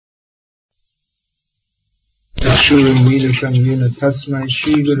Chakshurun Milasham Yena Tasmai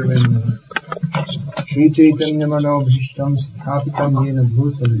Shri Gurave Namaha. Shri Chaitanya Manobhishtam Sthapitam Yena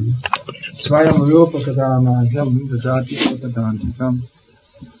Bhutale Swayam Rupa Kadamaham Dadati Satadantikam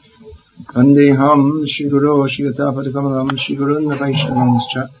Kandeham Shri Guru Shri Gatapadakamalam Shri Gurun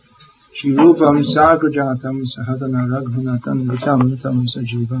Vaishnavanscha Shri Rupam Sagrajatam Sahadana Raghunatam Vitam Tam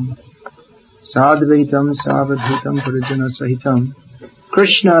Sajivam Sadvaitam Savadhitam Parijana Sahitam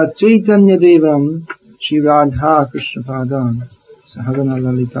Krishna Chaitanya Devam Shri Radha Krishna Padam Sahagana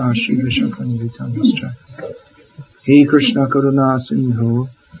Lalita Shri Vishakanivitamscha He Krishna Karuna Sindho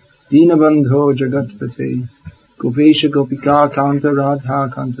Dinabandho Jagatpate Gopesha Gopika Kanta Radha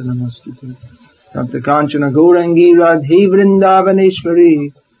Kanta Namastute Tapta Kanchana Gaurangi Radhe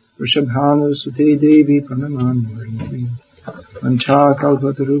Vrindavaneshwari Rishabhanu Sute Devi Pranamani Vancha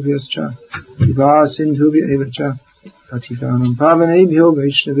Kalpatarubhyascha Diva Sindhubhya Evacha Patitanam Pavanebhyo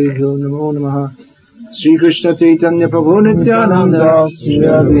Vaishnavebhyo Namo Namaha Sri Krishna Chaitanya Prabhu Nityananda Sri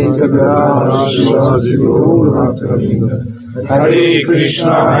Advaita Gadadhara Srivasi Gaura Hare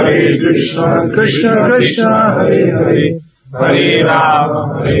Krishna Krishna Krishna Hare Hare Hare Rama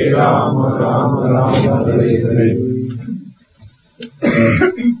Rama Rama Hare Hare.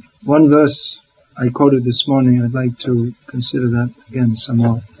 One verse I quoted this morning, I'd like to consider that again some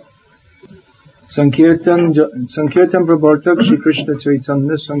more. Sankirtan Prabhartak Shri Krishna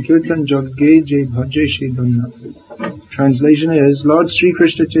Chaitanya Sankirtan Jagge Jai Bhaje Shri Dhanna. Translation is, Lord Sri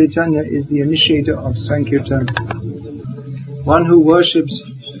Krishna Chaitanya is the initiator of Sankirtan. One who worships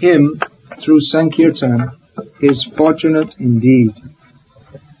him through Sankirtan is fortunate indeed.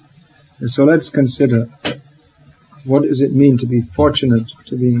 So let's consider, what does it mean to be fortunate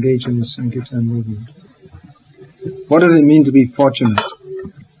to be engaged in the Sankirtan movement? What does it mean to be fortunate?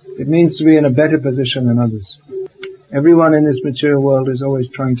 It means to be in a better position than others. Everyone in this material world is always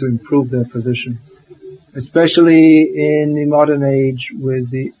trying to improve their position, especially in the modern age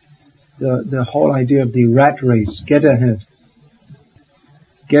with the whole idea of the rat race. Get ahead.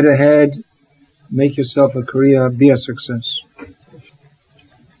 Get ahead, make yourself a career, be a success.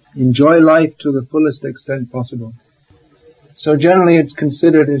 Enjoy life to the fullest extent possible. So generally it's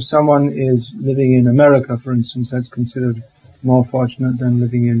considered, if someone is living in America, for instance, that's considered more fortunate than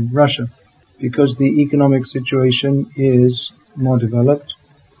living in Russia, because the economic situation is more developed,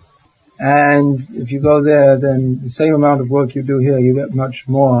 and if you go there, then the same amount of work you do here, you get much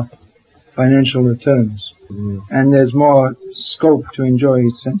more financial returns, and there's more scope to enjoy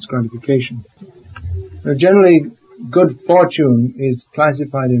sense gratification. Now, generally, good fortune is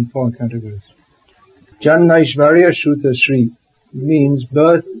classified in 4 categories. Jannaishvarya Shuta Shri means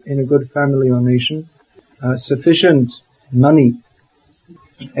birth in a good family or nation, sufficient money,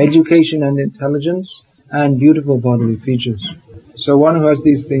 education and intelligence, and beautiful bodily features. So one who has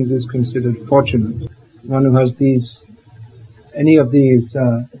these things is considered fortunate. One who has any of these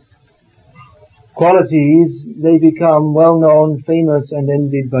qualities, they become well known, famous, and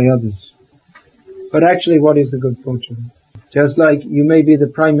envied by others. But actually, what is the good fortune? Just like you may be the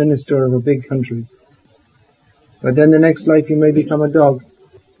Prime Minister of a big country, but then the next life you may become a dog.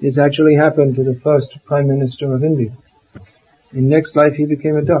 This actually happened to the first Prime Minister of India. In next life he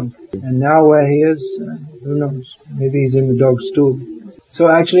became a dog. And now where he is, who knows? Maybe he's in the dog's stool. So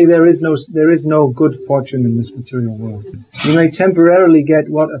actually there is no good fortune in this material world. You may temporarily get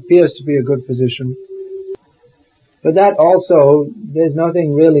what appears to be a good position, but that also, there's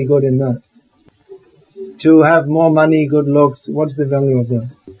nothing really good in that. To have more money, good looks, what's the value of that?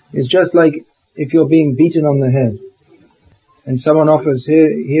 It's just like if you're being beaten on the head, and someone offers,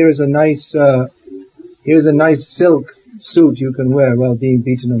 here's a nice silk suit you can wear while being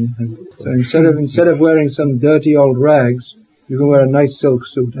beaten on the head. So instead of wearing some dirty old rags, you can wear a nice silk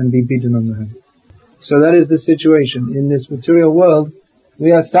suit and be beaten on the head. So that is the situation. In this material world,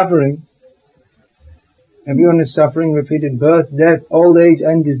 we are suffering. Everyone is suffering, repeated birth, death, old age,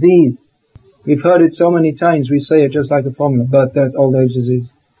 and disease. We've heard it so many times, we say it just like a formula, birth, death, old age,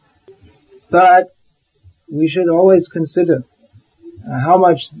 disease. But we should always consider how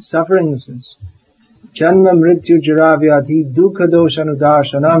much suffering this is. Janma mrityu jaravyadhi dukkha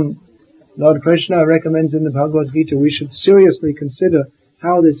doshanudarshanam. Lord Krishna recommends in the Bhagavad Gita we should seriously consider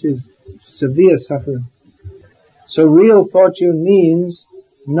how this is severe suffering. So real fortune means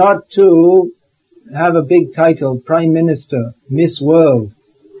not to have a big title, Prime Minister, Miss World,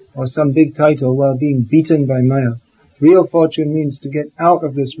 or some big title while being beaten by Maya. Real fortune means to get out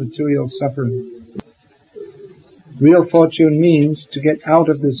of this material suffering. Real fortune means to get out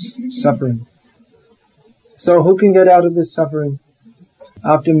of this suffering. So who can get out of this suffering?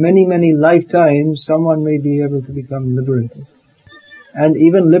 After many, many lifetimes, someone may be able to become liberated. And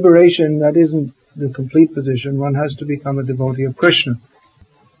even liberation, that isn't the complete position, one has to become a devotee of Krishna.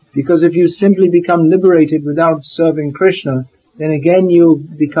 Because if you simply become liberated without serving Krishna, then again you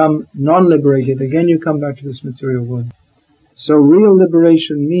become non-liberated, again you come back to this material world. So real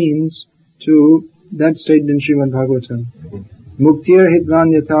liberation means to, that stated in Srimad Bhagavatam, Muktir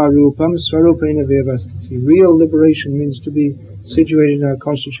Hidvan Yatha Rupam Swarupena Vyavastiti. Real liberation means to be situated in a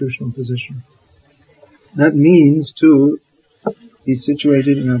constitutional position. That means to be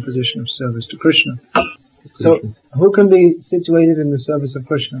situated in a position of service to Krishna. So, who can be situated in the service of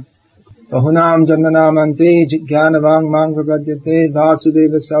Krishna? Bahunam Janmanamante Jnanavang Mang Pragadyate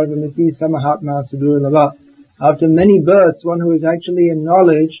Vasudeva Sarvamiti Samahatma Sudurlava. After many births, one who is actually in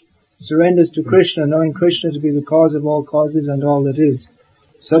knowledge surrenders to Krishna, knowing Krishna to be the cause of all causes and all that is.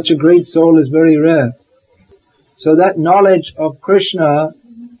 Such a great soul is very rare. So that knowledge of Krishna,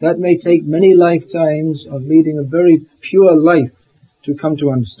 that may take many lifetimes of leading a very pure life to come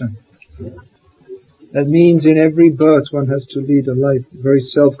to understand. That means in every birth one has to lead a life very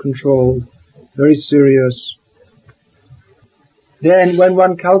self-controlled, very serious. Then when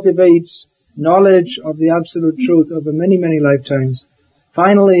one cultivates knowledge of the absolute truth over many, many lifetimes,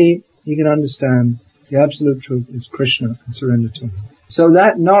 finally he can understand the absolute truth is Krishna and surrender to him. So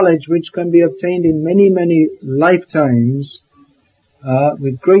that knowledge which can be obtained in many, many lifetimes,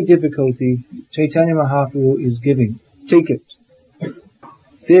 with great difficulty, Chaitanya Mahaprabhu is giving. Take it.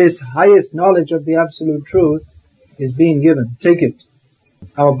 This highest knowledge of the absolute truth is being given. Take it.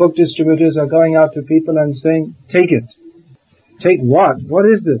 Our book distributors are going out to people and saying, take it. Take what? What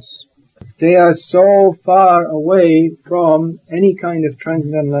is this? They are so far away from any kind of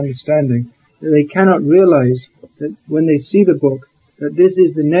transcendental understanding that they cannot realize that when they see the book, that this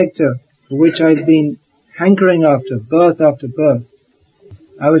is the nectar for which I've been hankering after birth.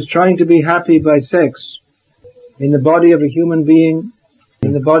 I was trying to be happy by sex in the body of a human being,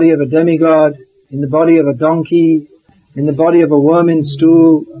 in the body of a demigod, in the body of a donkey, in the body of a worm in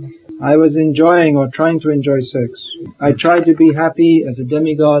stool. I was enjoying or trying to enjoy sex. I tried to be happy as a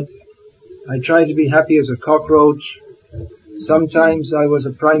demigod. I tried to be happy as a cockroach. Sometimes I was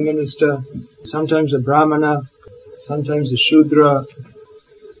a prime minister, sometimes a brahmana, sometimes a shudra.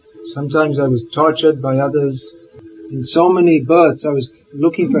 Sometimes I was tortured by others. In so many births I was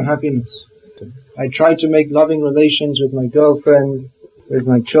looking for happiness. I tried to make loving relations with my girlfriend, with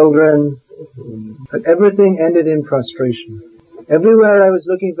my children, but everything ended in frustration. Everywhere I was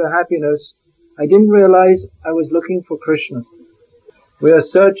looking for happiness, I didn't realize I was looking for Krishna. We are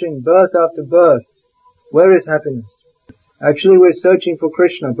searching birth after birth. Where is happiness? Actually, we're searching for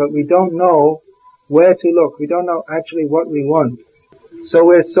Krishna, but we don't know where to look. We don't know actually what we want. So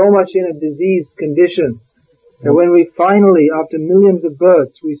we're so much in a diseased condition that when we finally, after millions of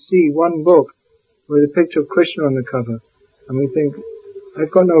births, we see one book with a picture of Krishna on the cover, and we think,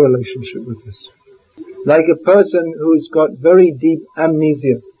 I've got no relationship with this. Like a person who's got very deep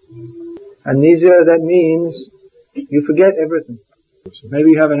amnesia. Amnesia, that means you forget everything.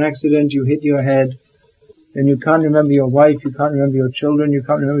 Maybe you have an accident, you hit your head, then you can't remember your wife, you can't remember your children, you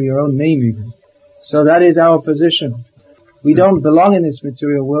can't remember your own name even. So that is our position. We don't belong in this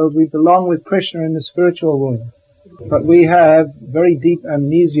material world, we belong with Krishna in the spiritual world. But we have very deep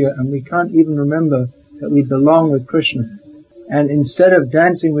amnesia and we can't even remember that we belong with Krishna. And instead of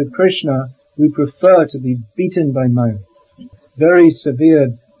dancing with Krishna, we prefer to be beaten by Maya. Very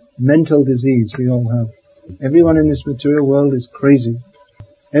severe mental disease we all have. Everyone in this material world is crazy.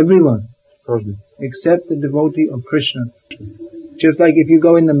 Everyone. Except the devotee of Krishna. Just like if you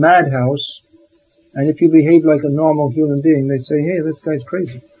go in the madhouse, and if you behave like a normal human being, they say, hey, this guy's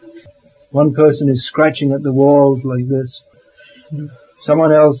crazy. One person is scratching at the walls like this.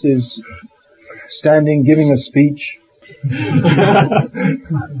 Someone else is standing giving a speech.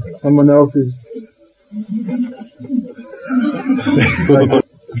 Someone else is...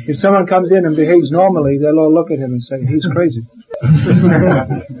 If someone comes in and behaves normally, they'll all look at him and say, he's crazy.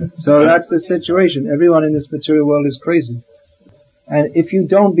 So that's the situation. Everyone in this material world is crazy. And if you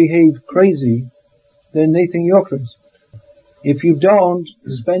don't behave crazy, then they think you're crazy. If you don't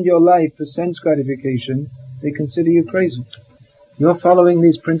spend your life for sense gratification, they consider you crazy. You're following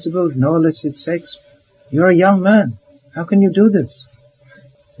these principles, no illicit sex. You're a young man. How can you do this?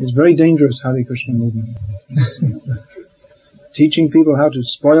 It's very dangerous, Hare Krishna movement. Teaching people how to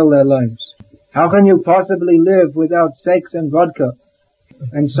spoil their lives. How can you possibly live without sex and vodka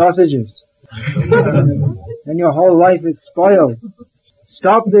and sausages? And your whole life is spoiled.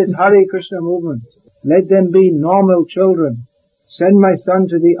 Stop this Hare Krishna movement. Let them be normal children. Send my son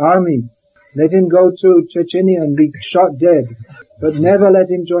to the army. Let him go to Chechnya and be shot dead. But never let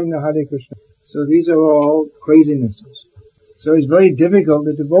him join the Hare Krishna. So these are all crazinesses. So it's very difficult.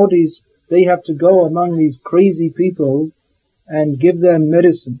 The devotees, they have to go among these crazy people and give them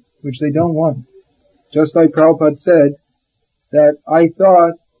medicine, which they don't want. Just like Prabhupada said, that I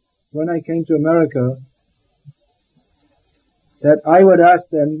thought when I came to America that I would ask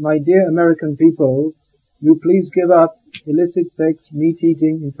them, my dear American people, you please give up illicit sex, meat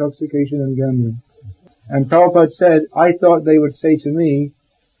eating, intoxication and gambling. And Prabhupada said, I thought they would say to me,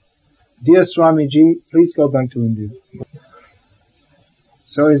 dear Swamiji, please go back to India.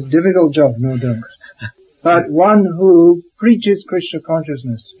 So it's a difficult job, no doubt. But one who preaches Krishna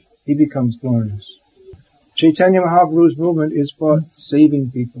consciousness, he becomes glorious. Chaitanya Mahaprabhu's movement is for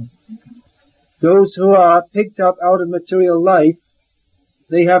saving people. Those who are picked up out of material life,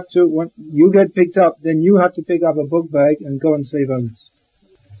 they have to, when you get picked up, then you have to pick up a book bag and go and save others.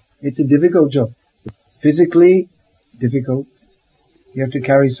 It's a difficult job. Physically, difficult. You have to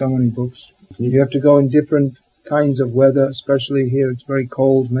carry so many books. You have to go in different kinds of weather, especially here. It's very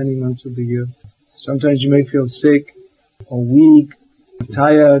cold many months of the year. Sometimes you may feel sick or weak,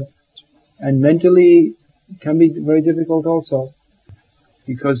 tired, and mentally it can be very difficult also,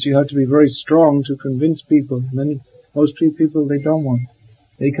 because you have to be very strong to convince people. Most people, they don't want.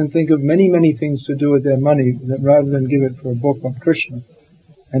 They can think of many, many things to do with their money rather than give it for a book of Krishna.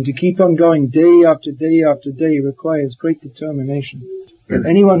 And to keep on going day after day after day requires great determination. And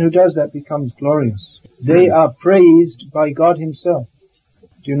anyone who does that becomes glorious. They are praised by God Himself.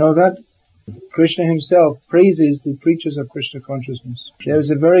 Do you know that? Krishna Himself praises the preachers of Krishna consciousness. There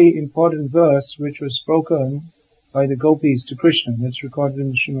is a very important verse which was spoken by the gopis to Krishna. That's recorded in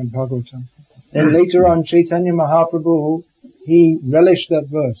the Srimad Bhagavatam. Then later on, Chaitanya Mahaprabhu, he relished that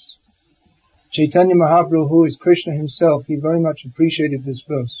verse. Chaitanya Mahaprabhu, who is Krishna himself, he very much appreciated this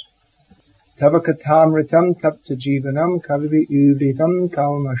verse. Tava kathamritam tapta jivanam kavivi uvritam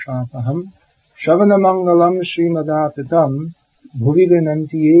kalmashapaham shavana mangalam srimadatatam bhuvi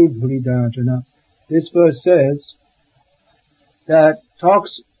vinantiye bhuridajana. This verse says that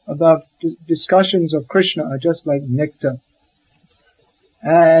talks about discussions of Krishna are just like nectar,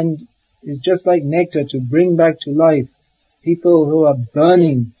 and is just like nectar to bring back to life people who are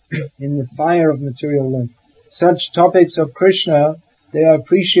burning in the fire of material life. Such topics of Krishna, they are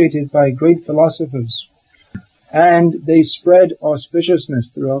appreciated by great philosophers, and they spread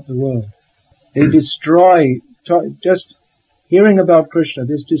auspiciousness throughout the world. They destroy, just hearing about Krishna,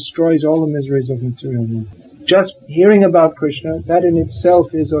 this destroys all the miseries of material life. Just hearing about Krishna, that in itself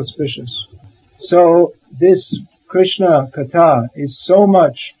is auspicious. So this Krishna Katha is so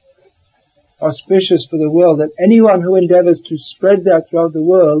much auspicious for the world that anyone who endeavors to spread that throughout the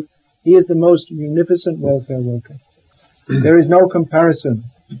world, he is the most munificent welfare worker. There is no comparison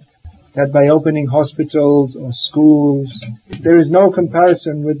that by opening hospitals or schools, there is no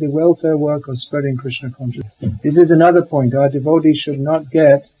comparison with the welfare work of spreading Krishna consciousness. This is another point. Our devotees should not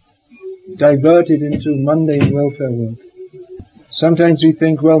get diverted into mundane welfare work. Sometimes we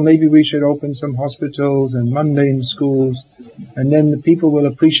think, well, maybe we should open some hospitals and mundane schools, and then the people will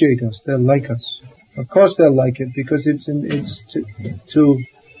appreciate us. They'll like us. Of course they'll like it, because it's to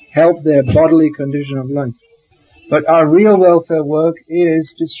help their bodily condition of life. But our real welfare work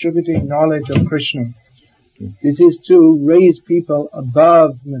is distributing knowledge of Krishna. This is to raise people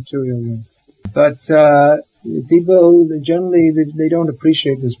above material life. But people generally they don't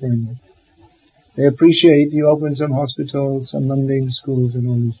appreciate this very much. They appreciate you open some hospitals, some mundane schools and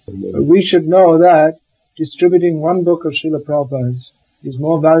all these things. But we should know that distributing one book of Srila Prabhupada's is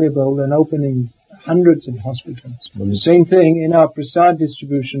more valuable than opening hundreds of hospitals. The same thing in our prasad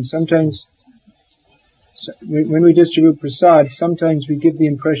distribution. Sometimes when we distribute prasad, sometimes we give the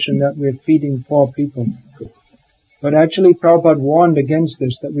impression that we're feeding poor people. But actually Prabhupada warned against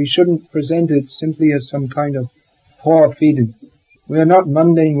this, that we shouldn't present it simply as some kind of poor feeding. We are not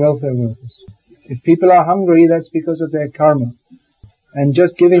mundane welfare workers. If people are hungry, that's because of their karma. And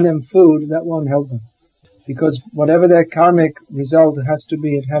just giving them food, that won't help them. Because whatever their karmic result has to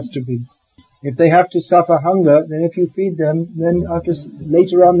be, it has to be. If they have to suffer hunger, then if you feed them, then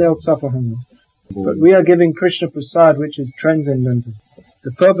later on they'll suffer hunger. But we are giving Krishna Prasad, which is transcendental.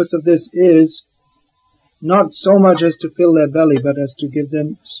 The purpose of this is not so much as to fill their belly, but as to give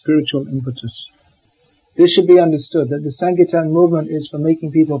them spiritual impetus. This should be understood, that the Sankirtan movement is for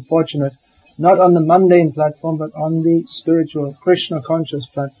making people fortunate, not on the mundane platform, but on the spiritual, Krishna conscious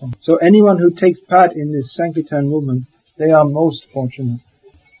platform. So anyone who takes part in this Sankirtan movement, they are most fortunate.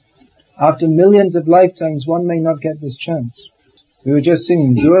 After millions of lifetimes, one may not get this chance. We were just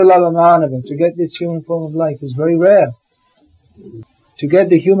singing, Durlabha Manava, to get this human form of life is very rare. To get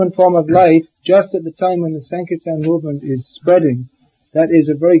the human form of life, just at the time when the Sankirtan movement is spreading, that is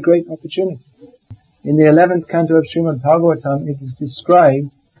a very great opportunity. In the 11th canto of Srimad Bhagavatam, it is described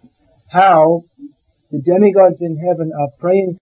how the demigods in heaven are praying